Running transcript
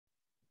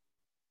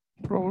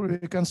probably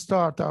we can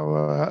start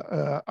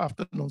our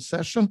afternoon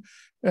session.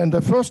 And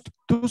the first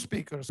two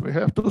speakers, we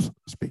have two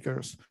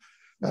speakers,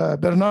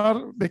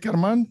 Bernhard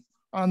Beckermann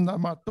and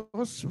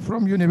Matos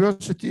from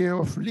University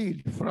of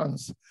Lille,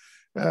 France.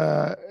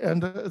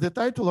 And the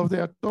title of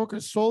their talk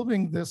is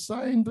Solving the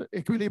Signed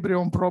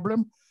Equilibrium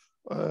Problem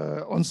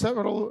on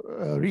Several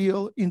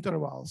Real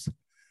Intervals.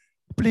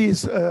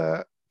 Please,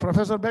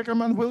 Professor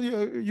Beckermann, will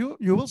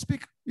you will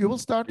speak? You will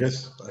start?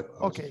 Yes.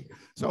 Okay.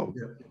 So,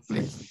 yeah.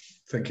 Please.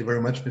 Thank you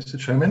very much, Mr.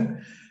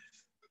 Chairman.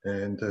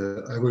 And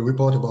I will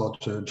report about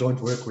joint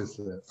work with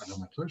Anna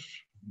Matos,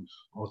 who's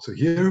also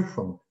here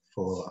for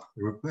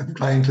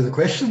replying to the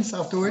questions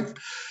afterwards.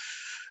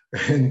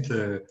 And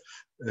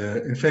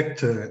in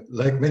fact,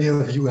 like many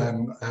of you,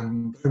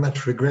 I'm very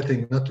much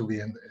regretting not to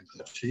be in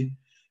Sochi.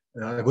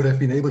 I would have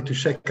been able to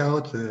check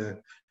out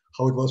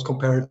how it was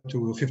compared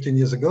to 15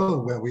 years ago,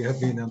 where we have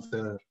been at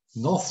the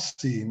North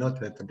Sea,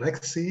 not at the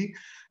Black Sea,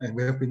 and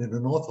we have been in the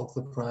north of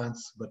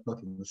France, but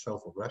not in the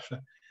south of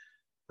Russia.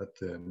 But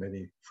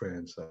many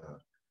friends are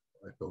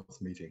at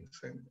both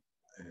meetings, and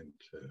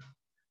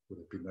would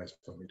have been nice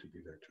for me to be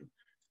there too.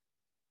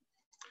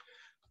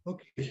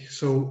 Okay,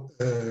 so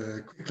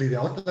quickly the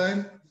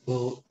outline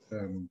will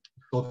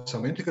plot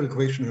some integral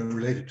equation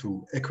related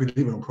to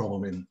equilibrium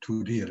problem in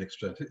 2D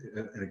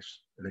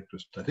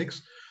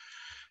electrostatics.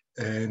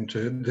 And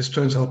this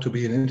turns out to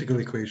be an integral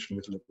equation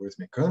with a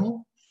logarithmic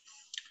kernel.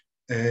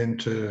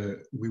 And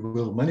we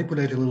will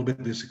manipulate a little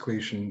bit this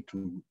equation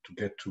to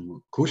get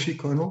to Cauchy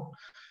kernel,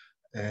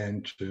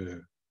 and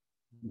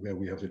where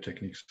we have the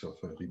techniques of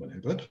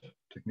Riemann-Hilbert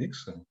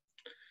techniques.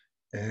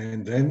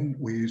 And then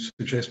we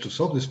suggest to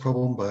solve this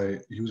problem by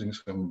using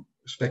some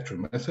spectral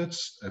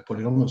methods, a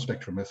polynomial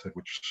spectral method,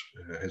 which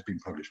has been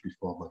published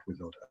before, but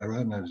without error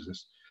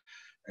analysis,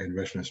 and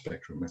rational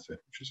spectral method,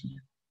 which is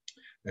new,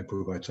 and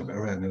provide some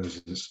error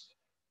analysis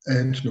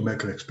and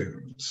numerical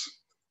experiments.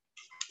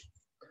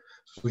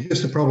 So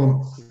here's the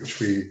problem which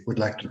we would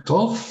like to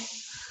solve.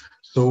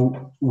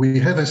 So we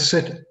have a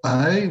set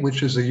I,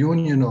 which is a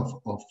union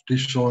of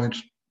disjoint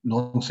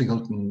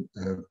non-singleton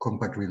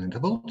compact real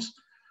intervals,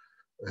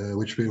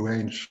 which we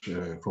arrange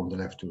from the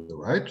left to the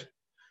right.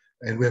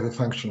 And we have a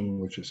function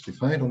which is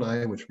defined on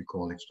I, which we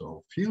call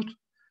external field.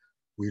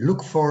 We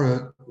look for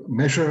a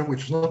measure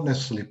which is not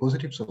necessarily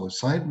positive, so a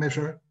signed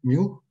measure,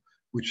 mu,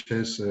 which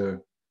has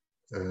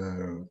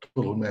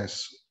total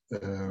mass,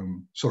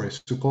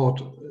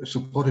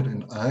 supported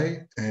in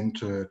I and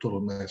total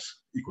mass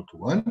equal to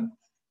 1.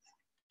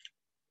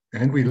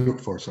 And we look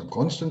for some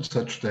constant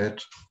such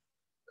that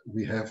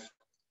we have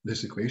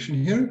this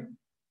equation here,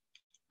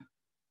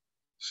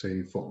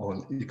 say for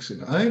all x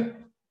in I,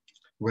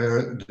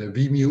 where the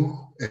V mu,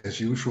 as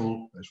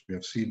usual, as we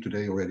have seen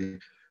today already,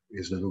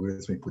 is the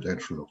logarithmic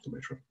potential of the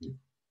measure mu.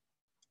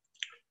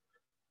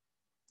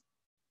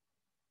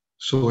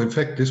 So in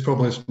fact, this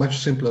problem is much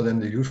simpler than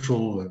the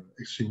usual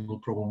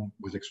extremal problem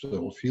with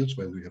external fields,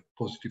 where we have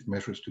positive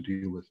measures to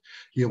deal with.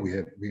 Here we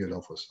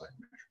allow for signed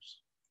measures.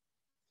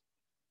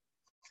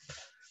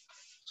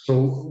 So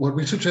what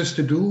we suggest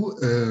to do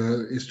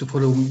is to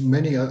follow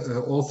many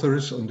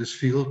authors on this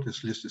field.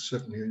 This list is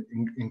certainly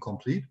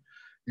incomplete.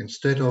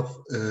 Instead of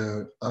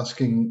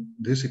asking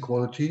this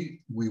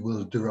equality, we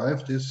will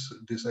derive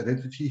this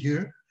identity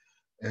here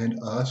and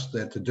ask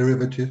that the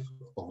derivative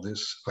of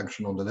this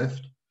function on the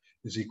left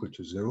is equal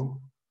to 0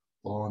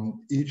 on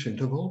each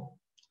interval,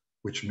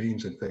 which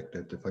means in fact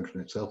that the function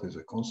itself is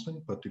a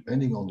constant, but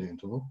depending on the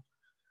interval.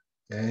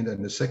 And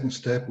in the second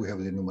step, we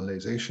have the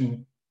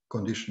normalization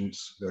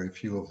conditions, very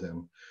few of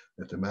them,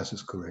 that the mass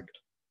is correct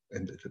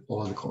and that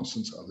all the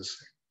constants are the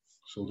same.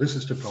 So this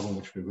is the problem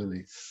which we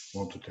really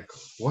want to tackle.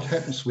 What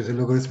happens with the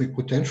logarithmic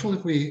potential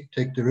if we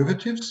take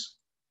derivatives?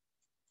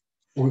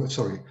 Oh,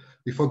 sorry,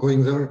 before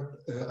going there,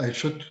 I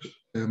should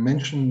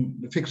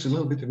fix a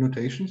little bit the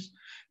notations.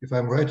 If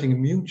I'm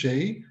writing mu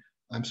j,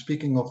 I'm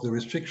speaking of the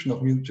restriction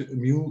of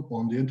mu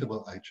on the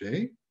interval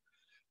ij.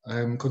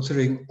 I'm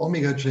considering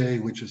omega j,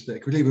 which is the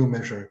equilibrium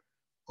measure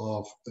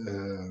of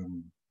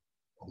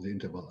the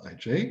interval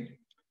ij,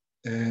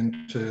 and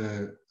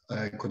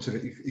I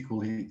consider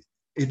equally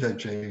eta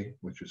j,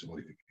 which is a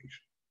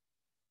modification.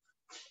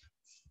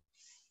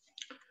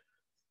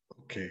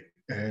 Okay,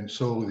 and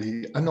so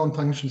the unknown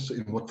functions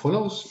in what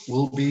follows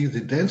will be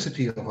the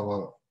density of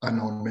our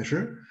unknown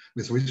measure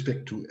with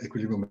respect to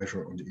equilibrium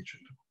measure on each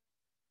interval,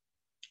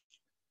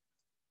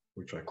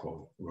 which I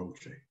call rho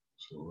j.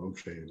 So rho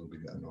j will be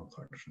the unknown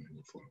function in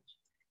what follows.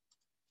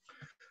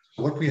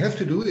 What we have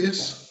to do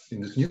is,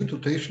 in these new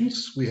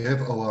notations, we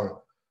have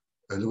our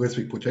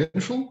logarithmic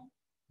potential,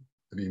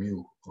 V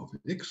mu of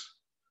x,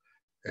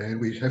 and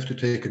we have to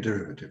take a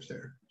derivative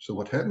there. So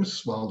what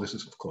happens? Well, this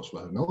is of course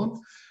well known.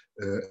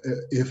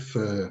 If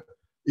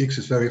x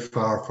is very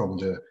far from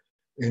the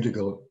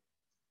integral,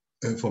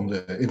 from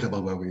the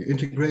interval where we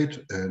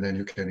integrate, then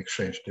you can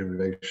exchange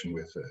derivation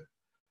with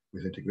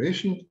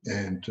integration,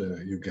 and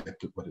you get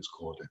what is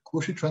called a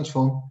Cauchy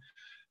transform.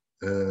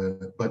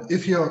 But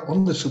if you're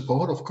on the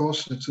support, of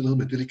course, it's a little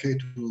bit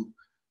delicate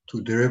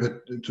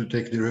to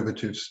take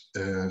derivatives.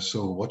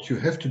 So what you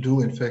have to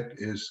do, in fact,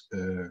 is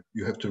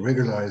you have to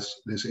regularize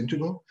this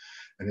integral,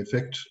 and in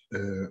fact,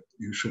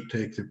 you should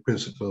take the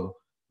principal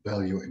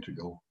value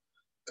integral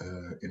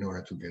in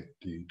order to get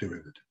the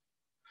derivative.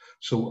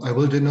 So I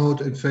will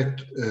denote, in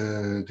fact,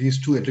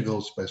 these two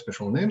integrals by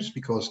special names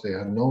because they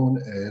are known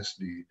as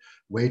the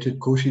weighted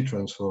Cauchy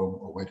transform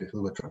or weighted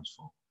Hilbert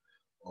transform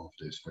of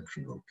this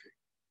function rho k,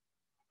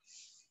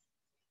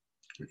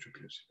 which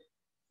appears here.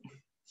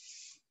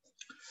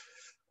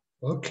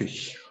 Okay,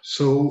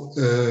 so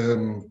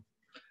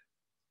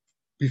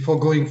before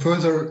going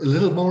further, a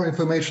little more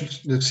information.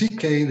 The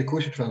CK, the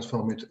Cauchy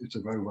transform, it's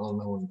a very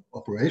well-known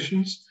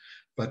operations,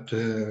 but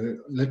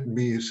let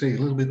me say a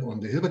little bit on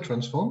the Hilbert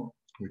transform,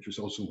 which is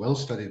also well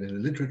studied in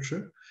the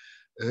literature.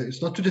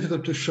 It's not too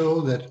difficult to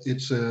show that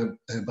it's a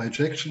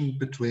bijection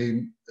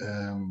between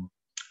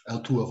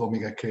L2 of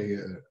omega k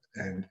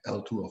and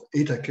L2 of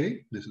eta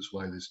k. This is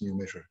why this new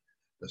measure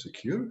does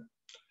occur.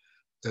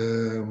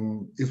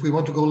 If we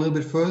want to go a little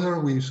bit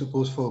further, we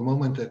suppose for a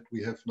moment that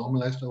we have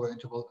normalized our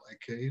interval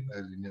ik by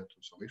linear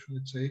transformation,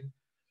 let's say.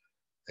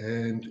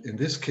 And in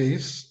this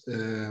case,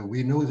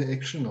 we know the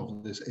action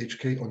of this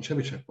hk on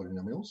Chebyshev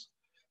polynomials,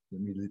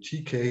 the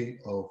tk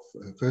of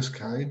first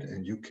kind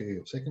and uk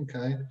of second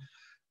kind.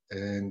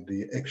 And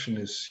the action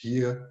is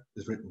here,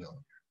 is written down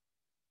here.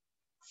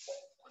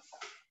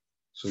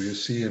 So you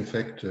see, in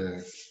fact,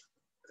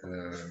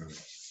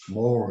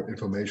 more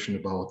information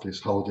about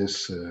this, how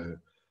this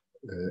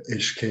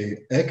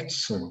HK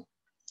acts.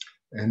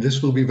 And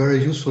this will be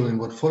very useful in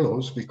what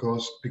follows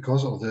because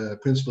of the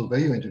principal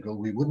value integral,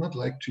 we would not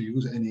like to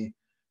use any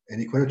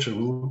quadrature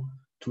rule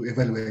to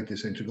evaluate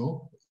this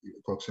integral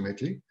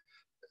approximately.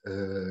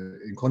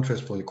 In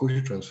contrast for the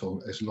Cauchy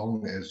transform, as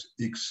long as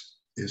x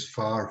is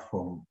far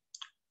from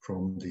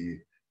the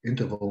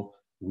interval,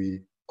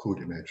 we could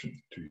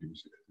imagine to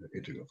use the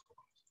integral.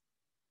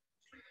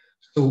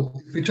 So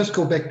if we just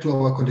go back to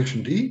our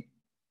condition D,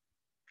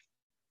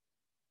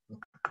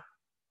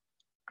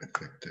 in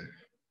fact,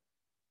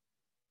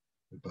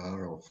 the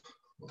bar of,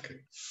 okay.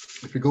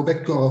 If we go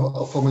back to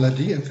our formula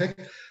D, in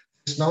fact,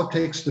 this now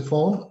takes the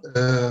form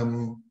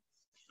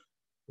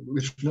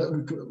which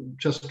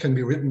just can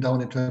be written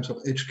down in terms of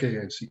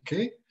HK and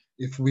CK.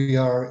 If we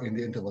are in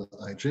the interval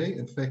ij,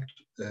 in fact,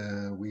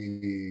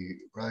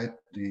 we write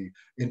the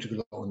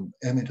integral on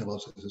m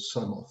intervals as a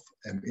sum of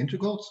m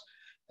integrals.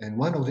 And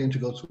one of the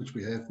integrals which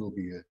we have will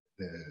be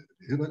the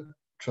Hilbert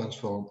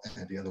transform,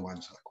 and the other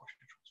ones are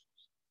Cauchy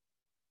transforms.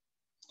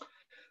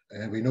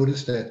 And we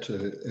notice that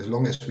as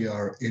long as we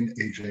are in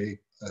ij,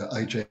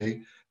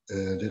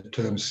 the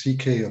term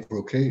ck of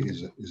rho k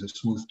is a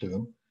smooth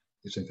term.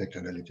 It's in fact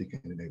analytic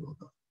in the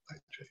neighborhood of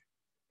ij.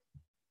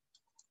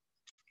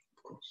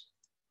 Of course.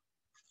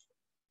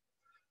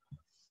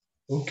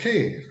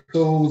 Okay,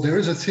 so there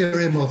is a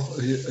theorem of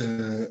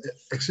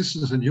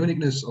existence and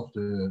uniqueness of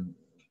the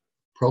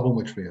problem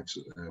which we have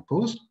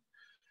posed.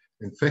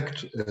 In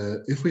fact,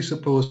 if we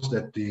suppose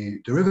that the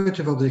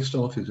derivative of the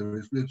external field, the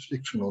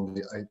restriction on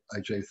the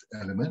ijth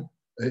element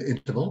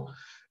interval,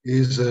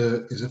 is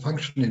a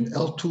function in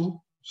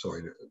L2,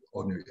 sorry, the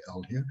ordinary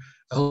L here,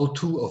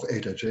 L2 of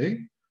eta j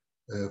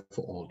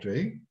for all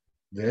j,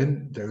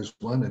 then there is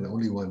one and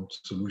only one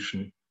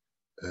solution,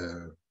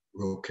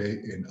 rho k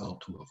in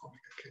L2 of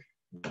omega k,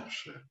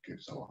 which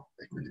gives our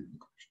equilibrium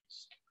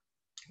equations,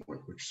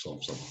 which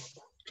solves our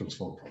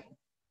transform problem.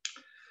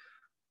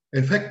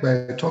 In fact,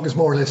 my talk is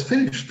more or less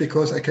finished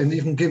because I can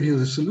even give you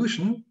the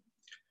solution.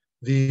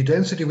 The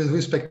density with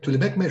respect to the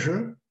back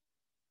measure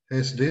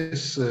has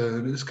this,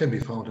 this can be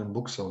found in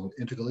books on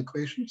integral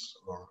equations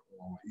or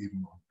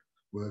even on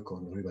work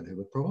on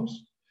Riemann-Hilbert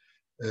problems.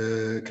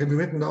 Can be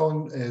written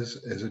down as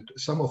a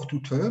sum of two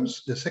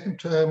terms. The second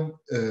term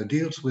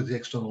deals with the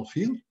external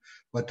field,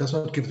 but does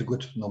not give the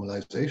good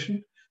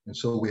normalization. And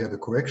so we have a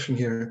correction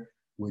here,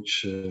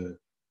 which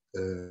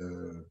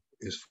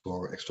is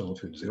for external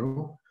field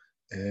 0.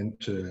 And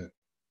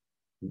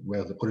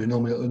where the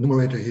polynomial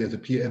numerator here, the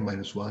Pm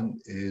minus 1,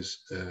 is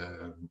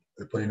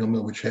a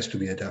polynomial which has to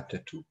be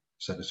adapted to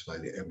satisfy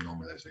the M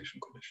normalization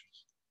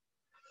conditions.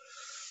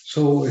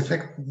 So in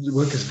fact, the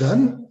work is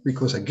done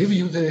because I give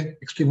you the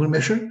extremal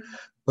measure,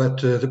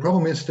 but the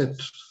problem is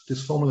that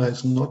this formula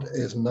is not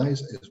as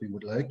nice as we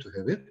would like to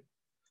have it.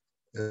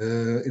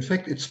 In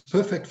fact, it's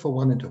perfect for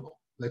one interval.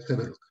 Let's have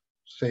a look.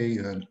 Say,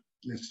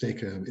 let's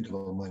take an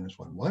interval minus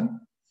 1, 1.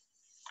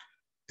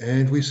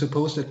 And we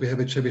suppose that we have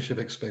a Chebyshev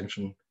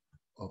expansion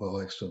of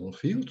our external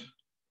field.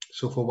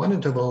 So for one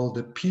interval,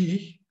 the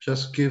P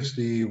just gives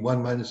the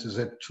 1 minus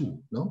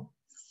Z2, no?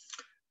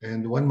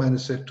 And 1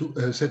 minus Z2,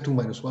 Z2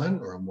 minus 1,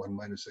 or 1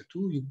 minus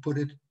Z2, you put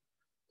it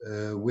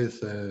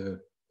with the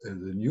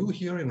nu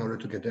here in order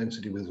to get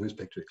density with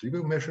respect to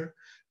equilibrium measure,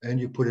 and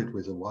you put it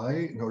with a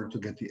y in order to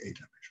get the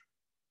eta measure.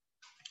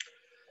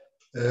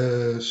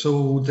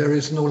 So there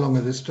is no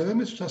longer this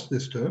term, it's just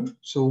this term.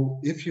 So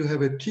if you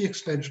have a T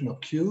expansion of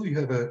Q, you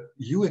have a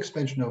U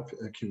expansion of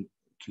Q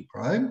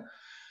prime.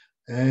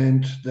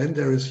 And then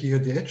there is here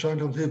the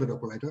adjoint of Hilbert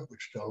operator,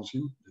 which tells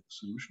you that the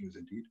solution is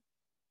indeed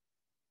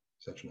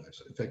such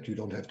nice. In fact, you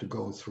don't have to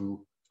go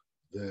through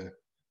the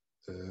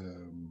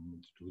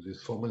to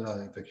this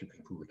formula. In fact, you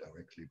can prove it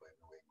directly by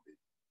knowing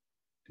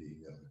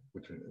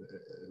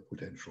the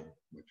potential,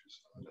 which is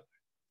under there.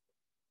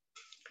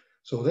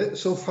 So that,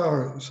 so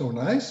far, so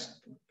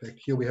nice. In fact,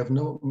 here we have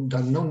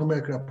done no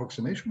numerical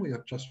approximation. We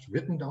have just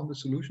written down the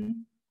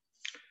solution.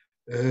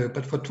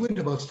 But for two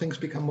intervals, things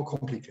become more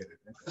complicated.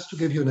 And just to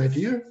give you an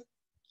idea,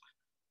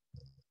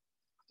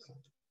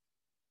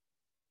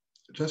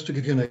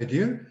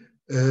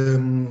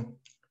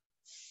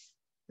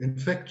 in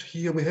fact,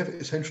 here we have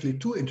essentially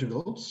two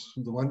integrals,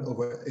 the one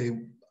over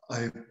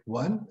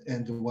I1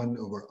 and the one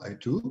over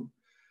I2.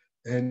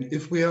 And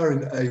if we are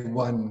in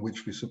I1,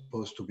 which we're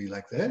supposed to be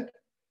like that,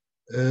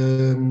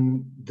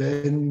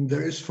 then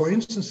there is, for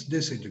instance,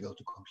 this integral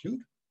to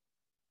compute.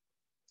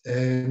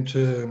 And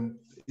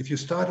if you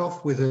start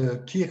off with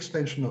a t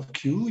expansion of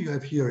q, you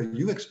have here a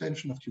u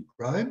expansion of q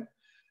prime.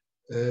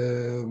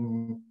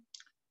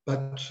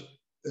 But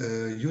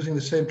using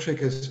the same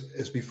trick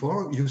as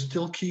before, you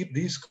still keep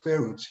these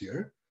square roots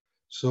here.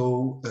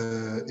 So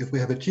if we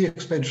have a t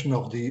expansion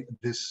of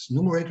this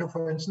numerator,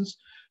 for instance,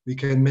 we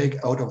can make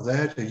out of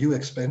that a u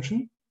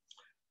expansion.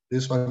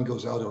 This one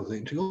goes out of the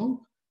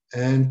integral.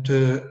 And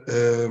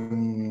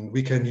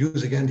we can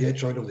use again the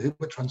adjoint of the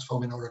Hilbert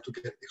transform in order to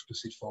get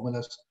explicit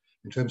formulas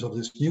in terms of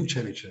this new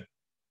Chebyshev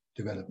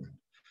development.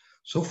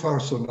 So far,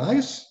 so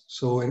nice.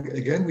 So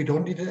again, we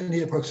don't need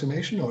any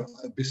approximation, or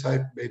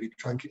beside maybe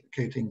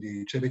truncating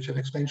the Chebyshev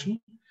expansion.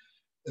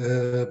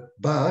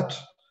 But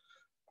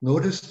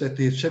notice that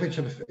the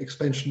Chebyshev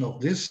expansion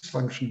of this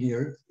function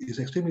here is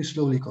extremely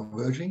slowly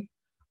converging.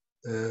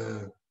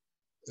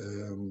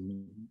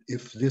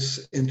 If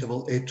this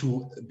interval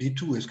A2,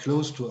 B2 is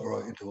close to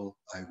our interval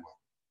I1.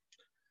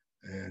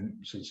 And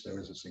since there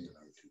is a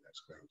singularity, that's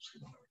square root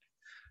singularity.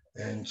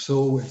 And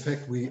so, in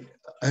fact, we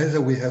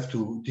have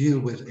to deal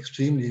with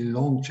extremely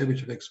long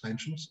Chebyshev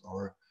expansions,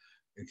 or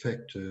in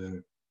fact,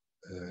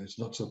 it's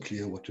not so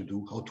clear what to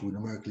do, how to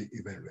numerically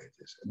evaluate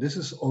this. And this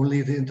is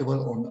only the interval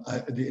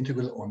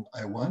on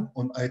I1.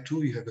 On I2,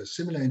 you have a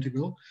similar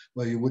integral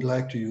where you would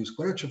like to use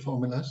quadrature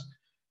formulas.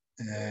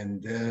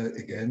 And there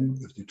again,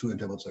 if the two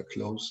intervals are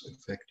close, in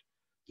fact,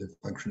 the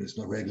function is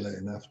not regular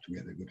enough to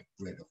get a good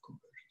rate of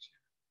convergence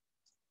here.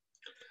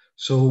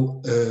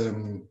 So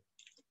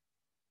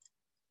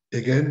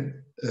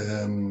again,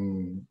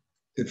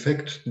 in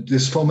fact,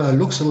 this formula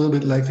looks a little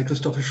bit like the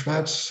Christopher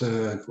Schwarz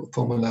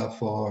formula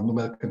for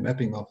numerical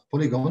mapping of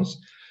polygons.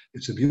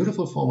 It's a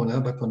beautiful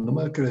formula, but for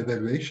numerical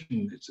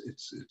evaluation,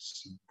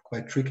 it's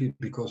quite tricky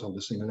because of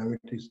the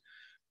singularities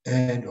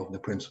and of the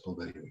principal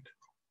value.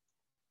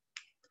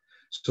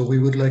 So we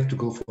would like to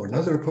go for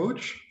another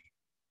approach.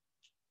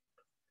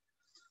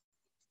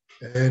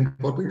 And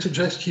what we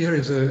suggest here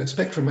is a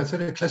spectral method,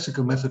 a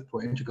classical method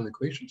for integral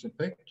equations, in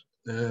fact,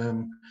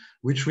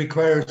 which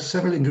requires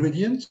several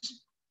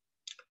ingredients.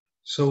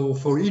 So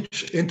for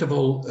each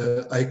interval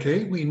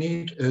ik, we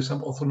need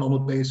some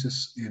orthonormal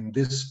basis in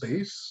this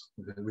space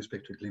with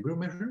respect to equilibrium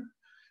measure.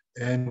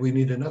 And we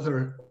need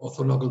another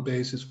orthogonal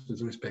basis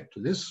with respect to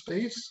this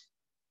space.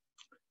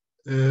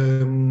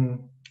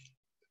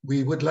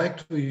 We would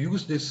like to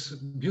use this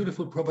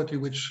beautiful property,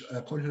 which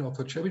I pointed out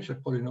for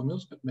Chebyshev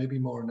polynomials, but maybe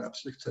more in an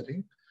abstract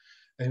setting.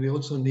 And we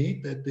also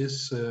need that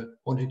this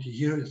quantity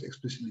here is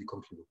explicitly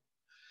computable.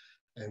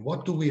 And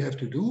what do we have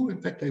to do?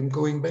 In fact, I'm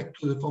going back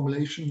to the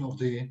formulation of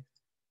the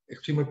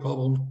extremal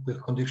problem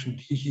with condition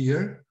t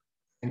here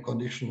and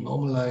condition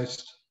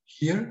normalized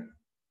here.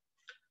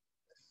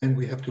 And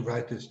we have to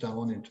write this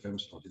down in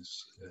terms of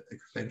this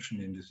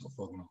expansion in these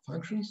orthogonal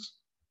functions.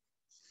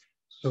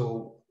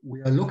 So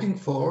we are looking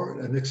for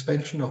an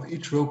expansion of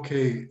each row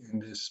k in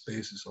this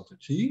spaces of the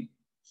T.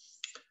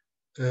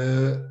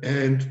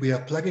 And we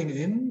are plugging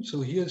in.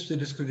 So here's the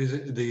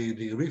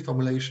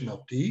reformulation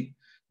of D.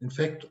 In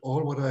fact,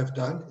 all what I've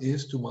done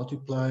is to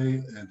multiply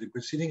the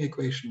preceding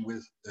equation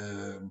with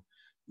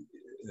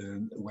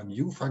one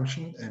u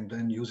function and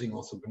then using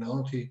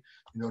orthogonality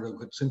in order to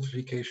get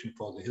simplification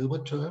for the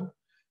Hilbert term.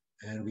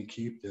 And we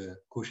keep the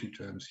Cauchy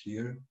terms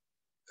here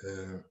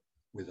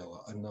with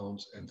our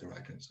unknowns, and the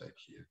right-hand side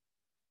here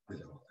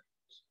with our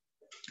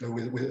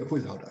unknowns.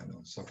 Without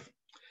unknowns,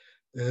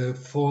 sorry.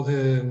 For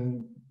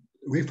the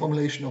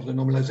reformulation of the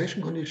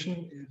normalization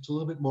condition, it's a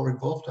little bit more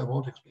involved. I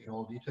won't explain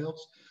all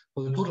details.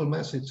 For the total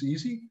mass, it's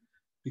easy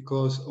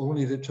because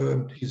only the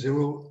term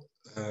T0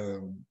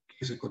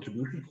 is a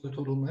contribution for the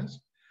total mass.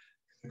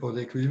 For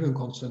the equilibrium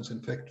constants,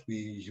 in fact, we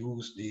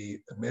use the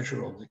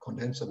measure of the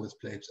condenser with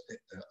plates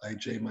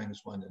ij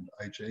minus 1 and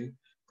ij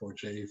for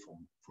j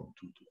from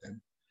 2 to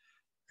n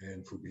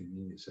and for b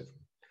 7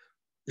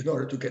 in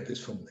order to get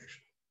this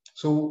formulation.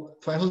 So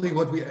finally,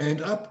 what we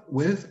end up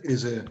with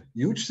is a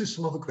huge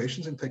system of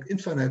equations, in fact,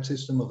 infinite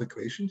system of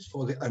equations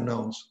for the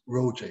unknowns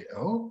rho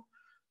JL.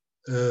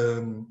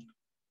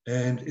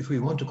 And if we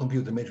want to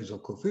compute the matrix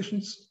of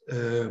coefficients,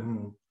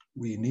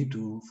 we need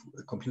to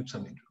compute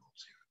some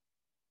integrals here.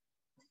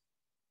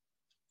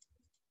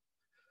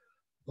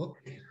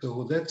 Okay,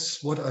 so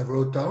that's what I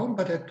wrote down,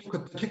 but I took a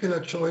particular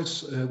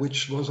choice,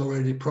 which was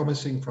already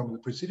promising from the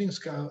preceding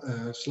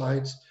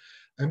slides.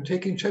 I'm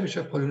taking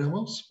Chebyshev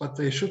polynomials, but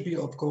they should be,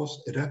 of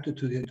course, adapted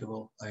to the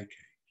interval ik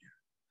here.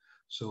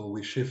 So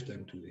we shift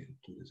them to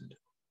this interval.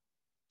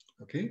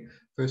 Okay,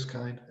 first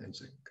kind and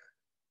second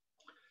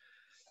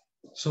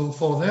kind. So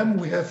for them,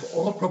 we have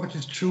all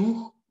properties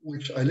true,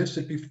 which I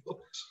listed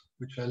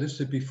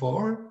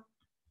before.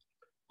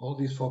 All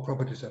these four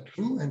properties are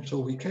true, and so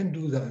we can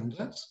do that and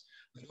that.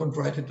 I don't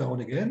write it down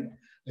again.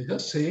 I'm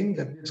just saying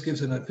that this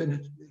gives an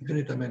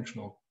infinite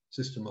dimensional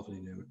system of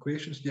linear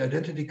equations. The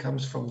identity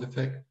comes from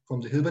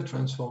the Hilbert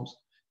transforms,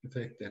 the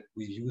fact that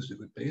we use a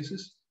good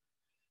basis,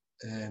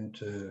 and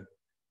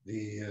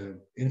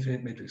the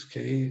infinite matrix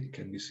K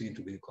can be seen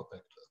to be a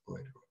compact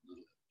operator.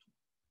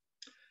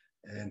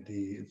 And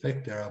in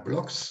fact, there are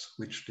blocks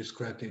which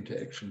describe the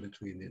interaction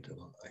between the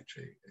interval ij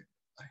and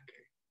ik.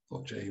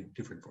 For j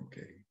different from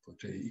k, for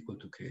j equal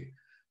to k,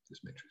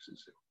 this matrix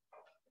is zero,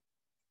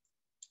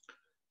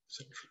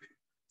 essentially.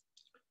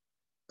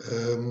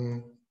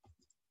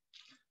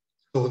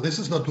 So this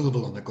is not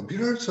doable on the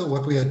computer. So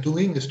what we are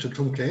doing is to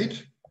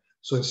truncate.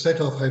 So instead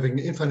of having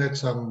infinite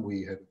sum,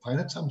 we have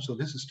finite sum. So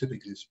this is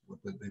typically what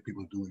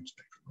people do in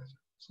spectrum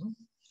methods. So,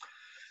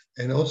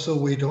 and also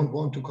we don't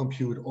want to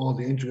compute all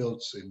the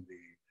integrals in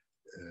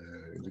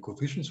the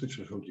coefficients, which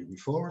I showed you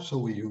before. So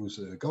we use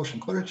Gaussian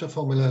quadrature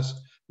formulas,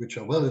 which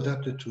are well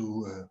adapted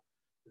to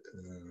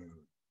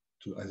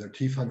either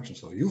t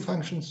functions or u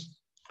functions.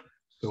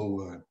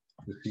 So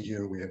you see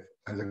here we have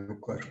either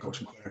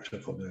Gaussian quadrature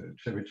for the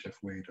Chebyshev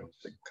weight of the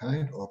second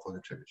kind or for the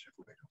Chebyshev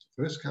weight of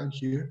the first kind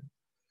here.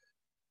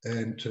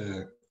 And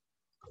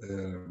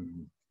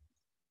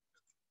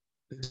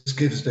this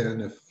gives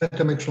then a flat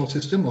dimensional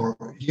system, or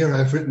here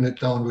I've written it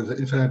down with an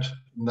infinite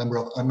number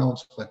of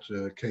unknowns, but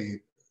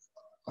k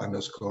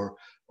underscore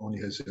only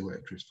has 0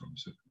 entries from a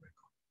certain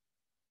record.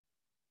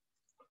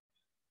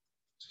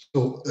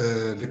 So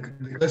the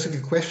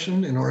classical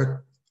question in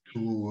order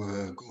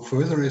to go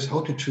further is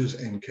how to choose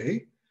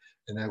nk,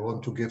 and I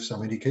want to give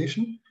some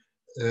indication.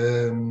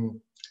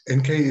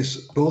 Nk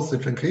is both the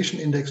truncation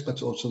index,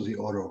 but also the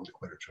order of the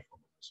quadrature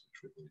formulas,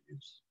 which we will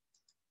use.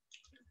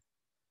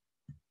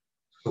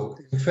 So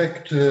in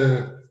fact,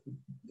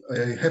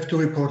 I have to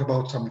report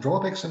about some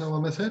drawbacks in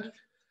our method.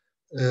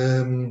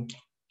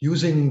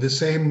 Using the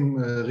same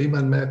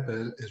Riemann map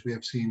as we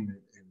have seen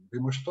in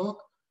Wimmer's talk,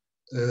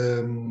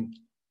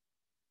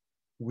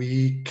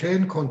 we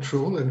can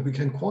control and we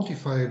can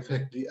quantify, in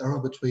fact, the error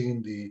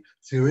between the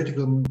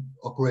theoretical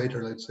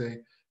operator, let's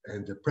say,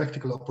 and the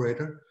practical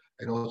operator,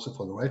 and also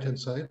for the right-hand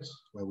side,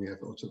 where we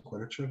have also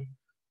quadrature.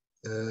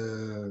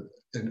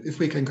 And if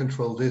we can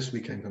control this,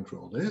 we can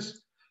control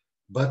this,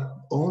 but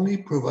only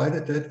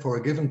provided that for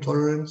a given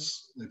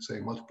tolerance, let's say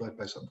multiplied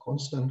by some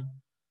constant,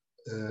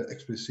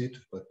 explicit,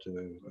 but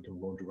I don't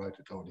want to write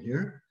it down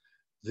here.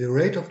 The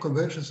rate of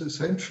convergence is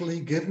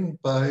essentially given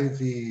by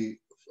the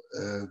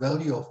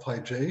value of phi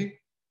j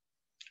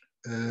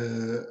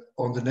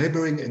on the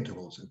neighboring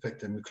intervals. In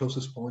fact, in the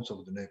closest points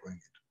of the neighboring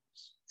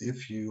intervals.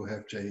 If you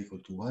have j equal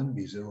to 1,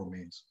 b0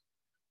 means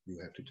you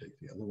have to take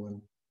the other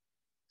one,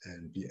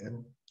 and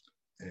bm,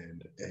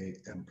 and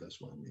am plus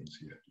 1 means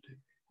you have to take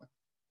 1.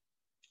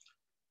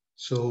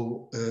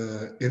 So,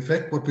 in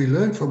fact, what we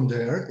learned from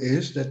there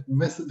is that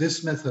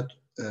this method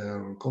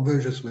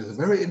converges with a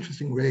very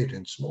interesting rate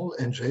in small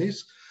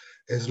nj's,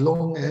 as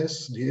long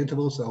as the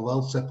intervals are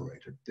well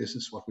separated. This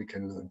is what we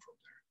can learn from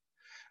there.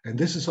 And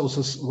this is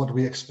also what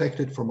we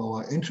expected from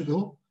our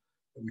integral,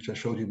 which I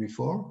showed you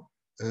before,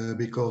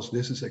 because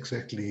this is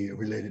exactly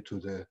related to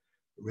the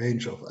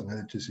range of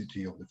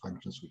analyticity of the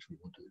functions which we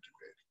want to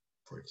integrate,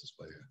 for instance,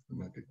 by a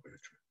numerical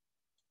quadrature.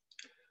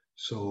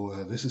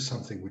 So this is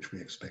something which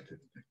we expected,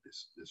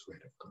 this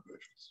rate of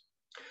convergence.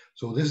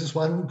 So this is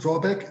one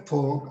drawback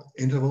for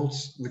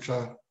intervals which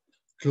are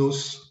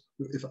close,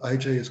 if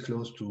ij is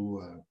close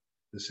to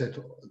the set,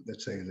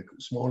 let's say the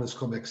smallest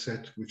convex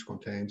set which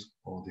contains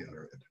all the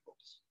other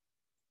intervals.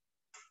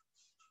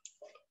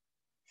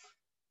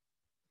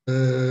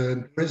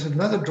 There is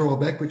another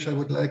drawback which I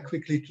would like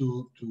quickly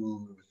to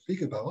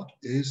speak about,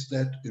 is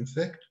that in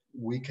fact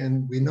we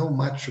know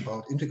much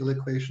about integral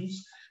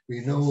equations.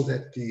 We know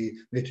that the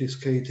matrix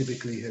K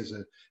typically has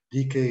a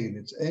decay in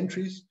its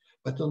entries,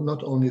 but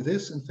not only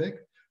this, in fact,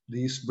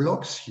 these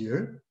blocks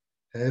here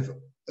have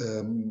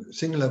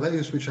singular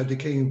values which are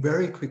decaying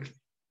very quickly.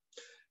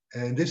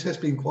 And this has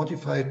been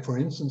quantified, for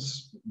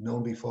instance,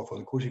 known before for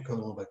the Cauchy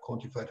kernel, but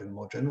quantified in a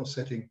more general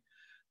setting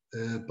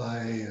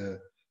by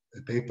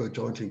a paper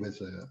jointly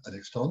with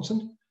Alex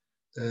Townsend,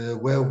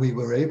 where we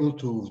were able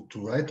to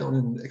write down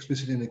an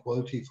explicit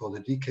inequality for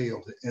the decay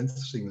of the nth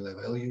singular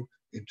value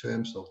in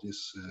terms of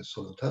this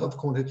Solotaroff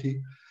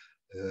quantity.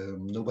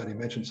 Nobody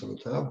mentioned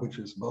Solotaroff, which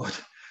is about,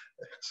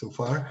 so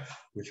far,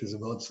 which is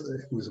about,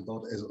 who is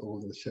about as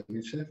old as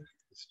Chebyshev,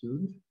 the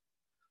student.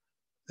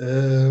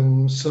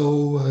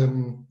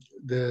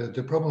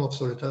 The problem of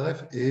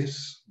Solotaroff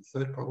is, the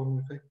third problem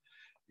in fact,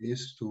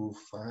 is to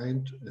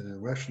find a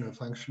rational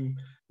function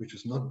which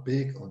is not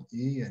big on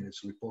E and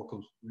its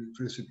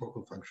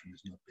reciprocal function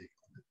is not big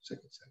on the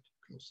second set,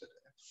 closed set F.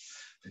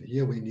 And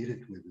here we need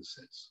it with the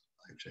sets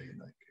ij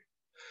and ik.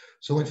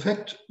 So in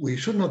fact, we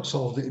should not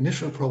solve the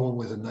initial problem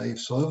with a naive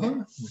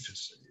solver, which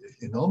is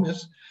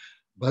enormous,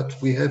 but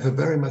we have a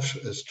very much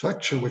a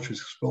structure which is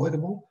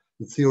exploitable.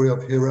 The theory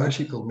of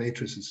hierarchical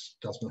matrices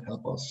does not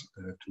help us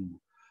to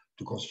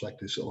construct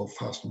this, or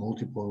fast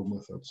multiple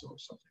methods or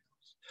something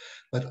else.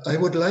 But I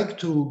would like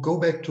to go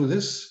back to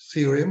this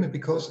theorem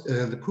because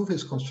the proof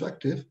is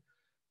constructive.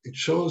 It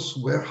shows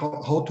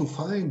how to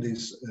find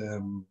these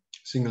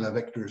singular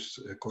vectors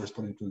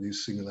corresponding to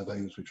these singular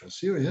values which are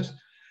serious.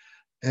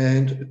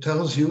 And it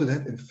tells you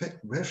that, in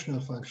fact, rational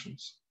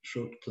functions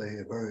should play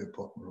a very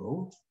important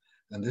role.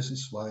 And this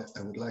is why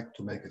I would like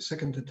to make a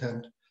second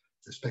attempt,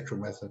 the spectral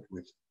method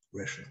with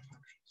rational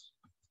functions.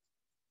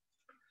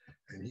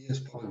 And here's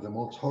probably the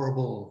most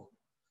horrible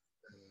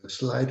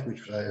slide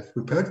which I have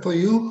prepared for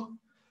you.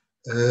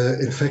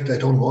 In fact, I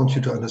don't want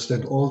you to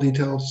understand all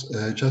details,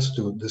 just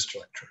do the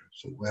structure.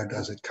 So where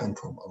does it come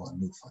from, our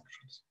new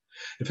functions?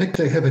 In fact,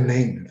 they have a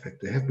name. In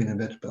fact, they have been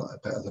invented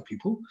by other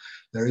people.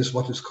 There is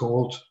what is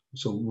called,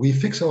 so we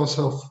fix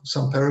ourselves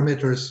some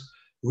parameters,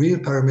 real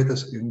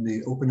parameters in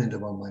the open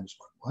interval -1,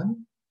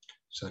 1,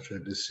 such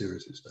that this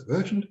series is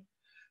divergent.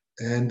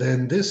 And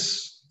then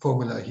this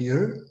formula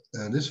here,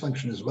 this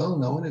function is well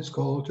known. It's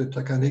called the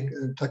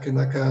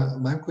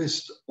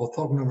Takenaka-Malmquist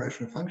orthogonal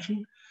rational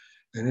function.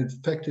 And in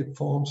fact, it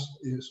forms,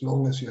 as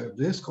long as you have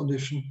this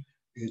condition,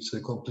 it's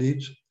a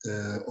complete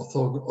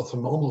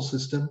orthonormal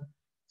system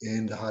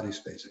in the Hardy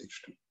space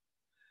H2.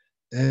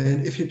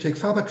 And if you take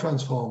Faber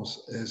transforms,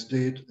 as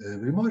did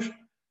Wimosh,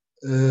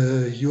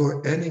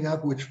 you're ending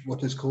up with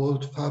what is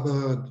called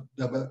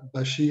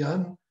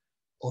Faber-Bashian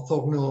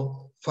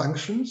orthogonal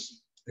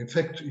functions. In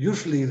fact,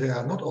 usually they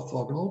are not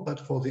orthogonal, but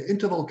for the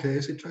interval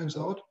case, it turns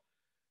out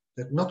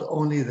that not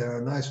only they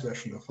are nice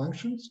rational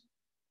functions,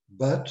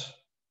 but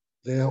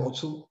they are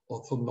also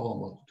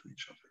orthonormal to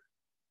each other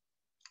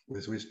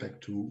with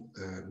respect to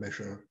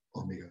measure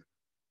omega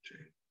j.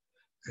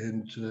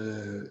 And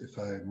if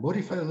I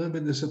modify a little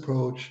bit this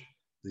approach,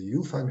 the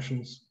U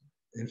functions,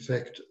 in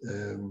fact,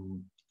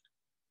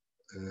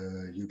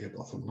 you get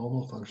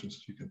orthonormal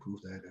functions. You can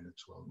prove that, and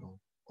it's well known.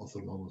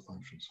 Orthonormal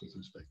functions with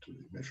respect to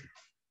the measure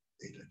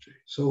eta j.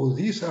 So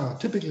these are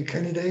typical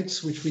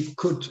candidates which we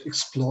could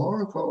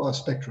explore for our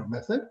spectral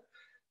method.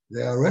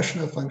 They are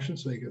rational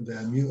functions, so they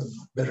are new and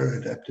better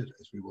adapted,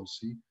 as we will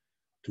see,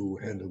 to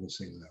handle the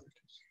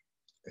singularities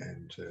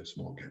and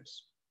small gaps.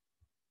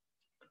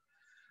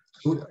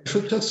 So I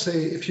should just say,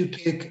 if you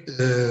take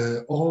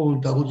all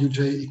wj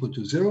equal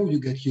to 0, you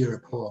get here a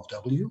power of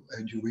w,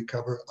 and you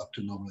recover up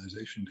to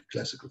normalization the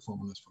classical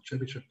formulas for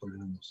Chebyshev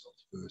polynomials of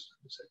the first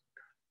and the second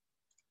kind.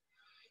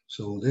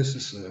 So this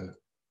is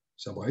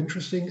somewhat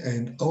interesting,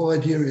 and our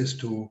idea is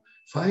to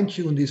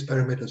fine-tune these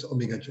parameters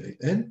omega j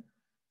n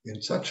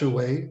in such a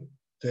way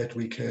that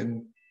we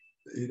can,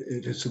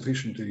 it is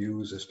sufficient to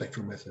use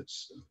spectral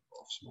methods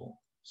of small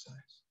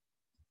size.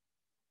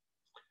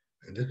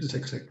 And this is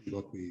exactly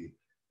what we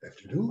have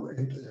to do.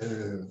 And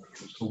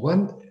so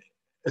one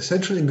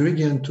essential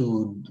ingredient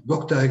to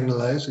block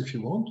diagonalize, if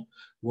you want,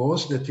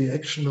 was that the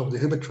action of the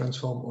Hilbert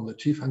transform on the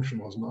T function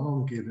was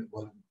now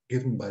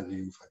given by the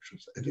U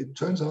functions. And it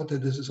turns out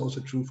that this is also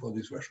true for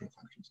these rational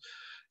functions.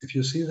 If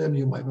you see them,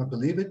 you might not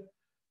believe it,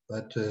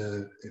 but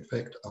in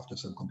fact, after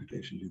some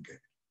computation, you get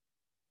it.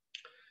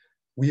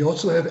 We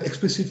also have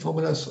explicit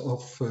formulas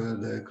of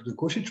the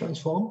Cauchy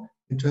transform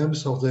in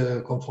terms of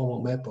the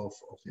conformal map of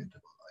the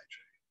interval ij,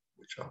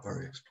 which are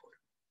very exploitable.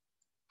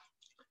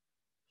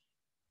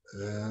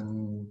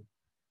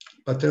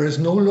 But there is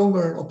no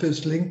longer an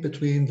obvious link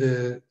between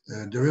the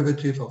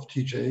derivative of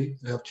tj,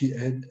 of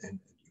tn and u.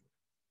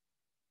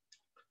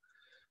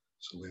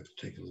 So we have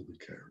to take a little bit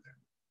care of that.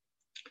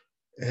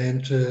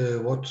 And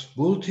what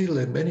Bultil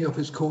and many of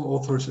his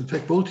co-authors, in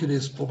fact, Bultil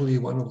is probably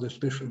one of the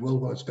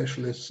worldwide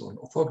specialists on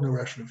orthogonal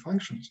rational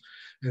functions.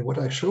 And what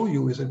I show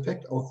you is, in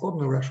fact,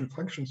 orthogonal rational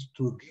functions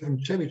to a given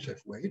Chebyshev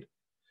weight.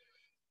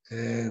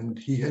 And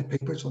he had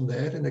papers on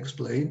that and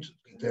explained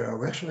that there are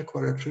rational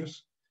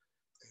quadratures.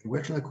 And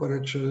rational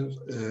quadratures,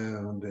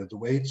 the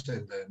weights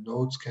and the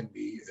nodes can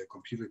be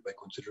computed by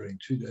considering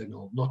two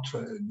diagonal, not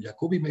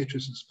Jacobi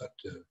matrices, but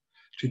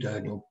two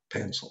diagonal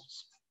pencils.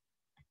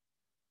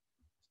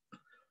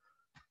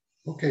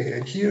 Okay,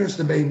 and here's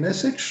the main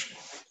message.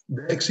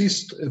 There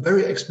exists a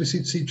very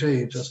explicit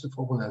CJ, just the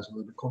formula is a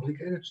little bit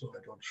complicated, so I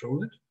don't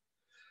show it.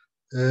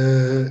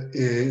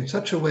 In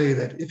such a way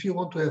that if you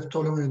want to have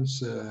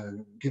tolerance,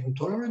 given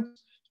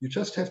tolerance, you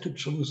just have to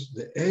choose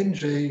the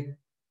NJ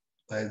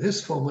by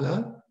this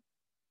formula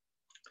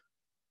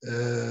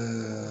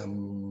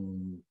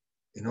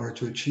in order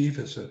to achieve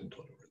a certain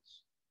tolerance.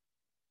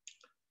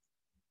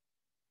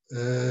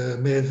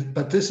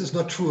 But this is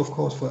not true, of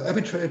course, for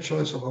arbitrary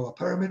choice of our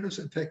parameters.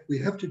 In fact, we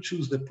have to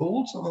choose the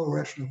poles of our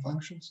rational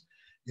functions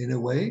in a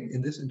way,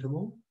 in this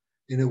interval,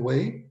 in a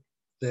way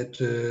that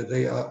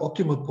they are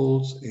optimal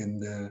poles in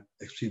the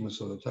extreme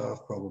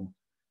Solotaroff problem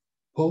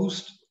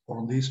posed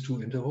on these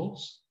two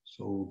intervals,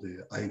 so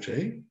the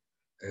ij,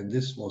 and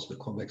this was the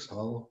convex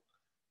hull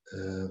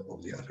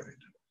of the other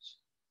intervals.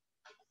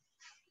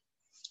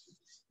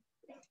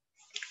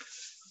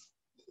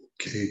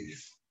 Okay,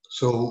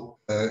 so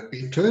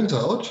it turns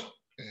out,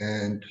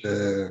 and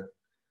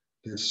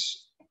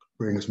this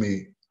brings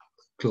me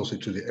closer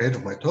to the end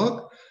of my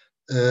talk,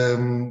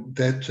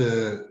 that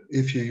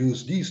if you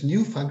use these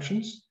new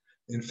functions,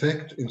 in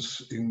fact,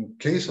 in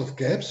case of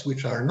gaps,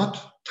 which are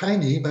not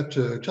tiny, but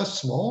just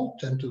small,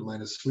 10 to the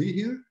minus 3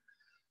 here,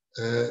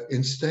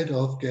 instead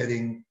of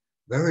getting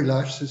very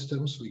large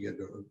systems, we get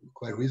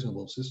quite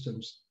reasonable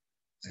systems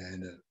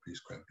and a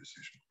prescribed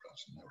precision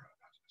plus an error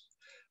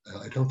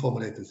analysis. I don't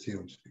formulate the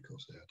theorems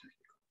because they are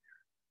technical.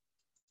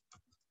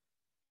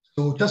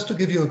 So just to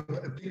give you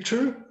a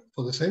picture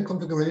for the same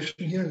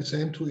configuration here, the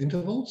same two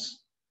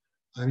intervals,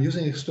 I'm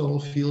using external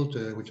field,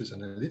 which is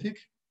analytic,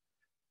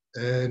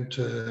 and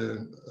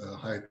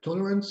high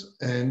tolerance.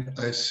 And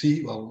I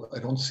see, well, I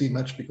don't see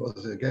much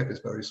because the gap is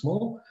very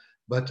small,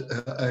 but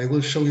I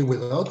will show you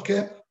without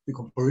gap the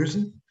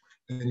comparison.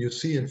 And you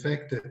see, in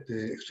fact, that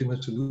the extreme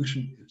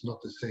solution is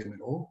not the same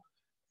at all.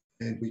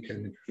 And we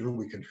can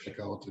check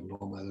out the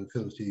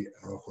normality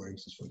error, for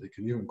instance, for the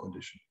equilibrium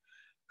condition.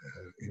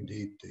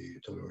 Indeed, the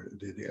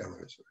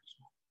error is very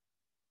small.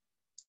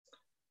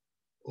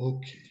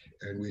 Okay,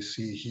 and we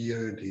see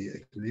here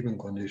the equilibrium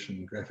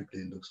condition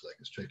graphically looks like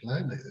a straight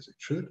line, as it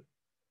should.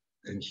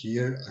 And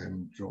here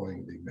I'm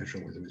drawing the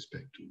measure with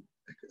respect to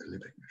a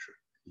Libet measure.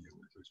 Here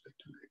with respect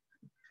to the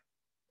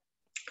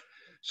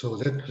So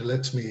that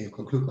lets me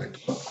conclude my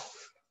talk.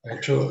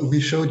 We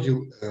showed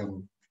you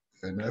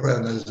an error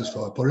analysis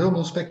for a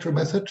polynomial spectral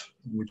method,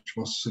 which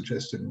was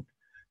suggested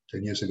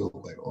 10 years ago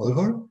by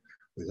Olver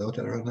without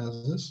error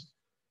analysis.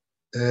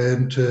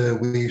 And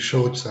we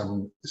showed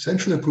some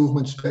essential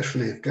improvements,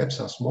 especially if gaps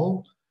are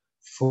small,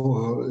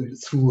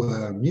 through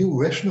a new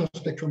rational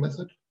spectral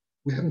method.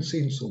 We haven't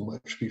seen so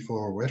much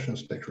before rational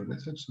spectral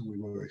methods, so we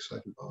were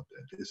excited about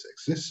that. This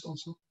exists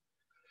also.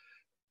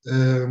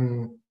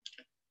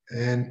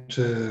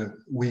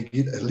 We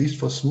get, at least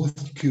for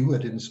smooth Q, I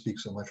didn't speak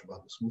so much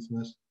about the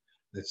smoothness.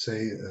 Let's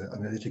say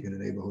analytic in the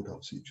neighborhood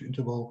of each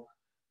interval,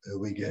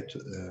 we get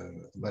a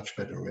much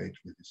better rate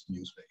with this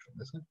new spectral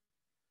method.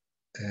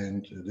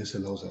 And this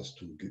allows us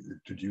to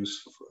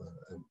introduce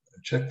a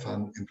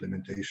Chebyshev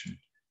implementation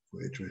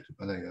for iterative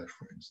balayage,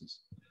 for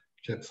instance.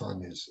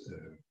 Chebyshev is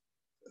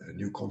a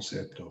new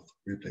concept of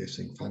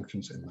replacing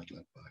functions in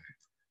MATLAB by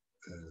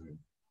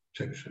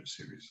Chebyshev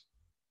series.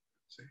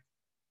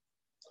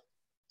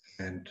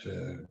 And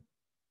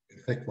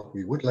in fact, what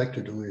we would like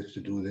to do is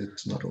to do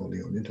this not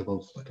only on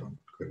intervals, but on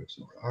curves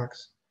or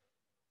arcs.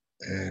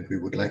 And we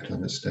would like to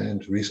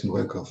understand recent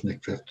work of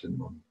Nick Drefton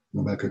on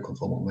numerical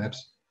conformal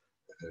maps,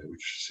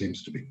 which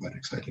seems to be quite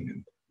exciting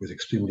and with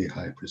extremely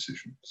high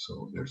precision.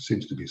 So there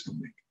seems to be some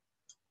link.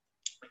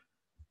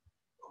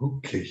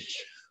 Okay,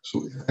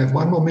 so I have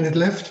 1 more minute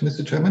left,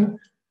 Mr. Chairman.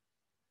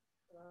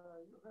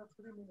 You have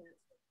 3 minutes.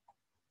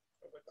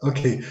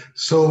 Okay,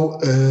 so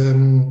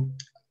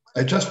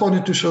I just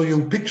wanted to show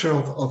you a picture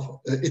of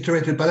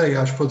iterated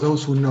balayage for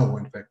those who know,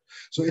 in fact.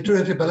 So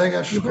iterated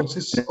balayage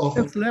consists of...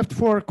 It's left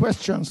for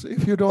questions,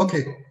 if you don't...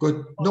 Okay,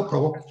 good, no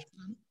problem.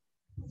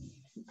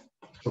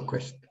 No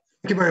question.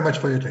 Thank you very much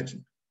for your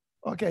attention.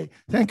 Okay,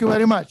 thank you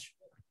very much.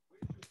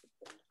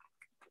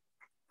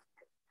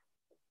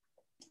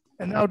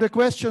 And now the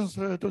questions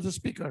to the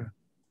speaker,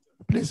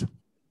 please.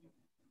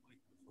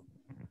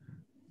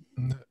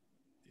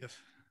 Yes.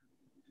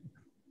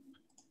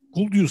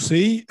 Could you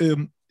say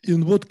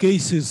in what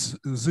cases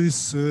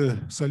this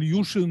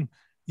solution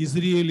is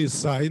really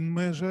sign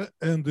measure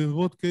and in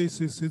what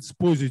cases it's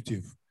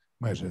positive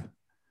measure?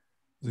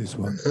 This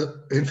one.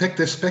 In fact,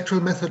 the spectral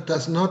method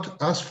does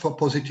not ask for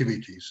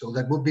positivity, so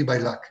that would be by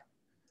luck.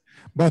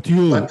 But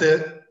you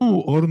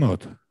or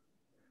not?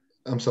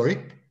 I'm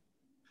sorry?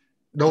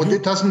 No,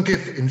 it doesn't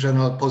give in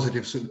general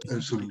positive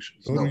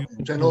solutions. No,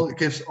 in general, it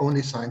gives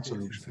only signed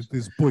solutions. It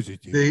is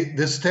positive.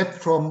 The step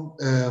from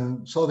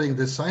solving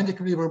the signed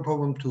equilibrium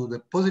problem to the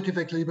positive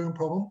equilibrium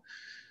problem,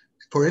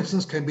 for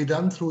instance, can be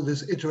done through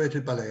this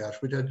iterated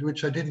balayage,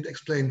 which I didn't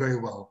explain very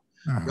well.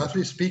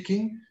 Roughly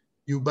speaking,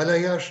 you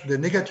balayage the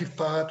negative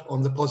part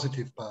on the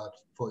positive part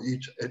for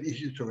each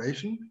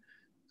iteration.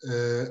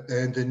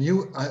 And the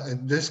new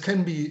this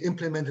can be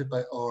implemented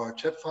by our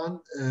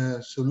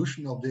Chebyshev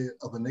solution of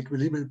an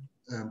equilibrium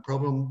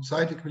problem,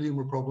 signed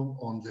equilibrium problem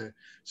on the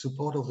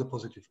support of the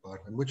positive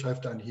part, and which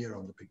I've done here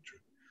on the picture.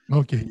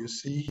 Okay. And you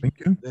see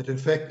that in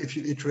fact, if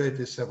you iterate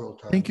this several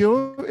times. Thank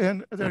you.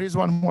 And there is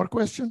one more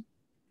question.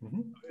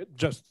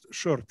 Just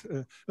short.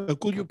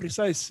 Could you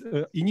precise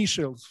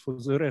initials for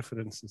the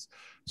references?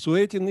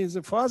 Suetin is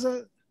the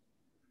father?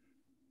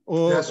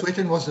 Or yeah,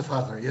 Suetin was the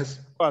father, yes.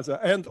 Father.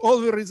 And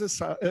Olver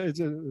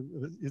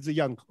is a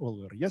young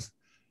Olver, yes?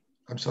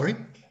 I'm sorry?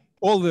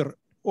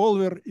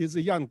 Olver is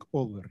a young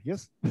Olver,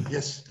 yes?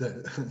 Yes.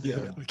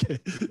 Yeah, okay.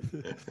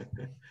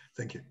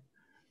 Thank you.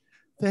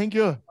 Thank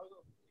you.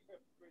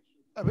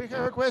 We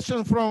have a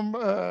question from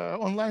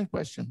online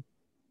question.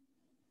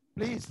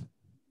 Please.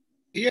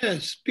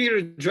 Yes,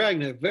 Peter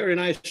Dragner, very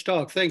nice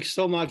talk. Thanks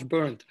so much,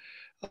 Bernd.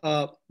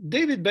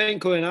 David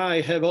Benko and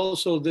I have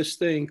also this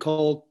thing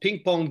called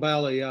ping pong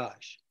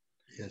balayage.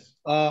 Yes.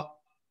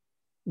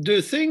 Do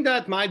you think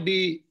that might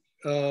be,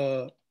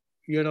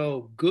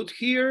 good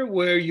here,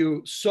 where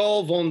you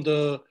solve on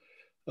the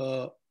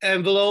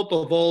envelope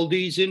of all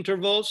these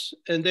intervals,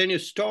 and then you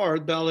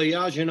start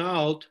balayaging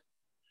out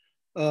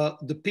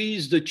the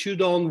piece that you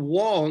don't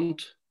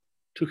want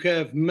to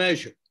have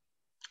measured?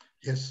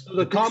 Yes. So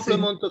the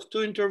complement of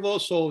two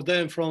intervals, so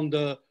then from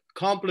the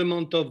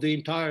complement of the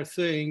entire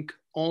thing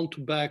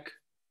onto back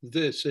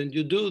this, and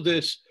you do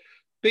this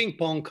ping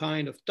pong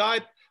kind of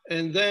type,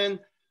 and then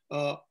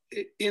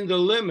in the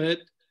limit,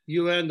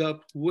 you end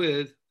up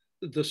with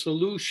the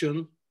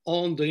solution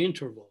on the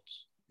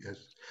intervals. Yes,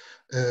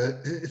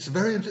 it's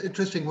very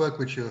interesting work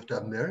which you have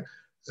done there.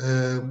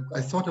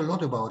 I thought a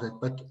lot about it,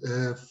 but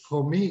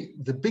for me,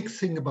 the big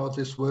thing about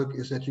this work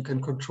is that you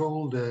can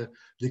control the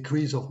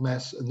decrease of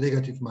mass,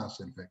 negative mass,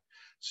 in fact.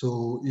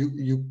 So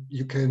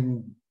you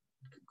can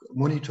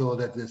monitor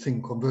that the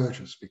thing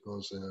converges,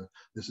 because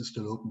this is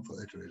still open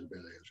for iterative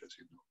balayage, as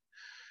you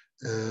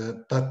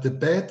know. But the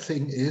bad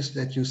thing is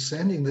that you're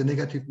sending the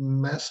negative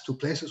mass to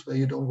places where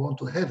you don't want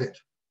to have it.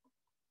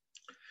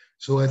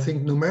 So I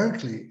think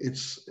numerically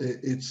it's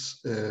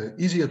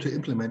easier to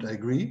implement, I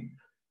agree,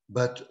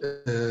 but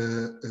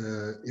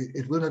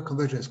it will not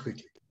converge as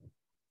quickly.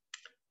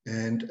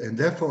 And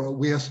therefore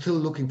we are still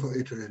looking for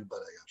iterative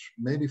balayage,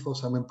 maybe for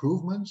some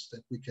improvements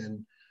that we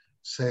can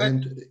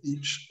send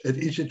at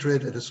each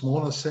iterate at a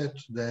smaller set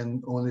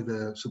than only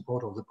the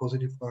support of the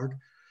positive part.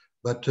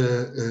 But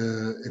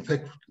in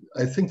fact,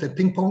 I think that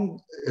ping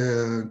pong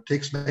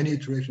takes many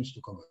iterations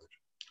to converge,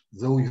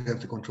 though you have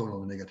the control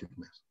on the negative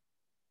mass.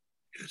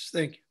 Yes,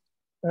 thank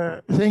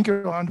you. Thank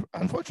you.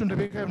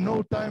 Unfortunately, we have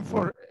no time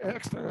for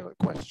extra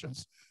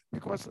questions,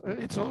 because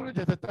it's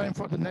already the time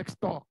for the next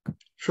talk.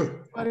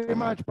 Sure. Very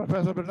much,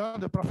 Professor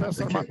Bernhard,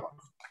 Professor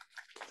Matos.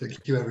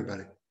 Thank you,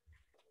 everybody.